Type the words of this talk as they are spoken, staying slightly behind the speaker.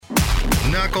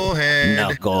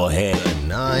Knucklehead. The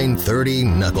 930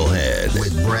 Knucklehead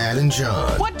with Brad and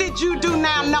John. What did you do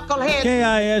now, Knucklehead?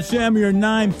 KISM, your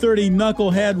 930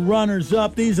 Knucklehead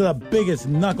runners-up. These are the biggest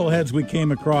knuckleheads we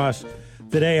came across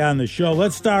today on the show.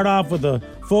 Let's start off with the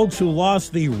folks who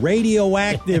lost the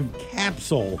radioactive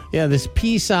capsule. Yeah, this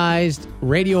pea-sized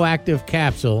radioactive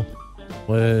capsule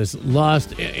was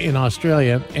lost in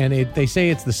Australia, and they say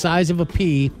it's the size of a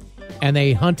pea, and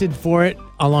they hunted for it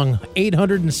along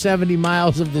 870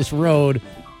 miles of this road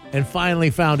and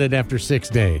finally found it after 6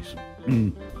 days.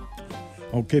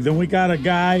 Okay, then we got a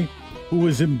guy who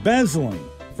was embezzling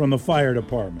from the fire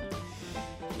department.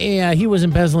 Yeah, he was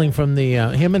embezzling from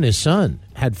him and his son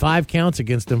had 5 counts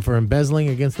against him for embezzling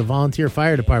against the volunteer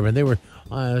fire department. They were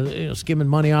skimming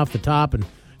money off the top and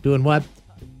doing what?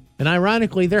 And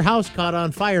ironically, their house caught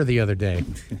on fire the other day.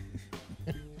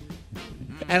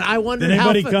 And I wondered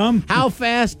how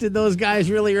fast did those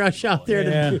guys really rush out there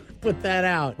to put that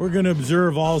out? We're going to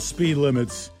observe all speed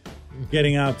limits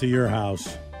getting out to your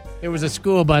house. There was a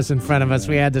school bus in front of us.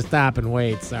 We had to stop and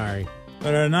wait. Sorry.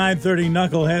 But our 930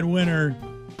 Knucklehead winner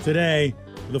today,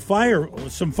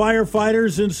 some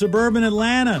firefighters in suburban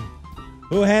Atlanta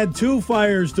who had 2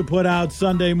 fires to put out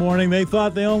Sunday morning. They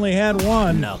thought they only had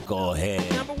one.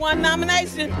 Knucklehead. Number 1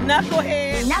 nomination,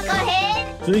 Knucklehead.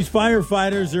 Knucklehead. So these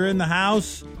firefighters are in the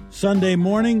house Sunday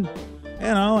morning,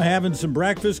 having some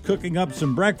breakfast, cooking up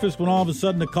some breakfast, when all of a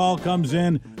sudden the call comes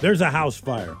in, there's a house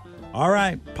fire. All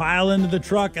right, pile into the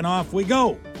truck and off we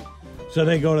go. So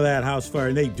they go to that house fire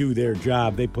and they do their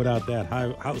job. They put out that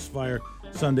house fire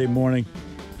Sunday morning.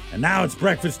 And now it's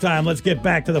breakfast time. Let's get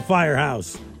back to the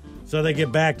firehouse. So they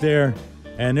get back there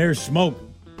and there's smoke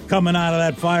coming out of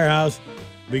that firehouse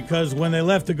because when they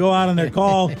left to go out on their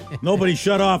call, nobody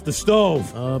shut off the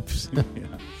stove. Oops.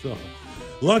 So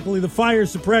luckily the fire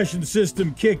suppression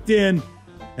system kicked in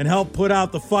and helped put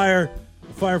out the fire.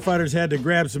 The firefighters had to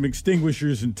grab some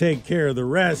extinguishers and take care of the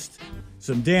rest.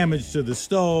 Some damage to the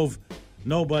stove.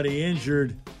 Nobody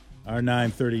injured. Our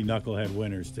 930 Knucklehead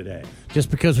winners today. Just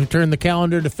because we turned the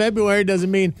calendar to February doesn't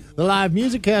mean the live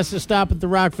music has to stop at the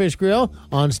Rockfish Grill.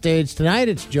 On stage tonight,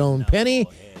 it's Joan Penny,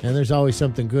 and there's always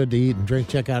something good to eat and drink.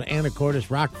 Check out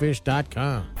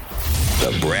AnacortesRockfish.com.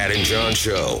 The Brad and John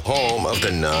Show, home of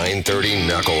the 930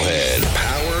 Knucklehead.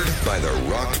 Powered by the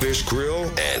Rockfish Grill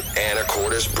and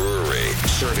Anacortes Brewery.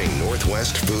 Serving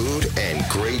Northwest food and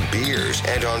great beers.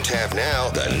 And on tap now,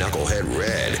 the Knucklehead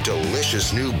Red.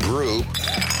 Delicious new brew.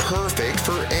 Perfect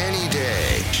for any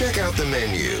day. Check out the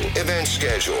menu, event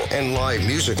schedule, and live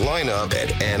music lineup at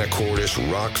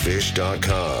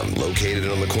AnacortesRockfish.com. Located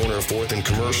on the corner of 4th and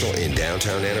Commercial in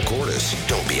downtown Anacortes.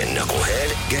 Don't be a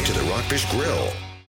knucklehead. Get to the Rockfish Grill.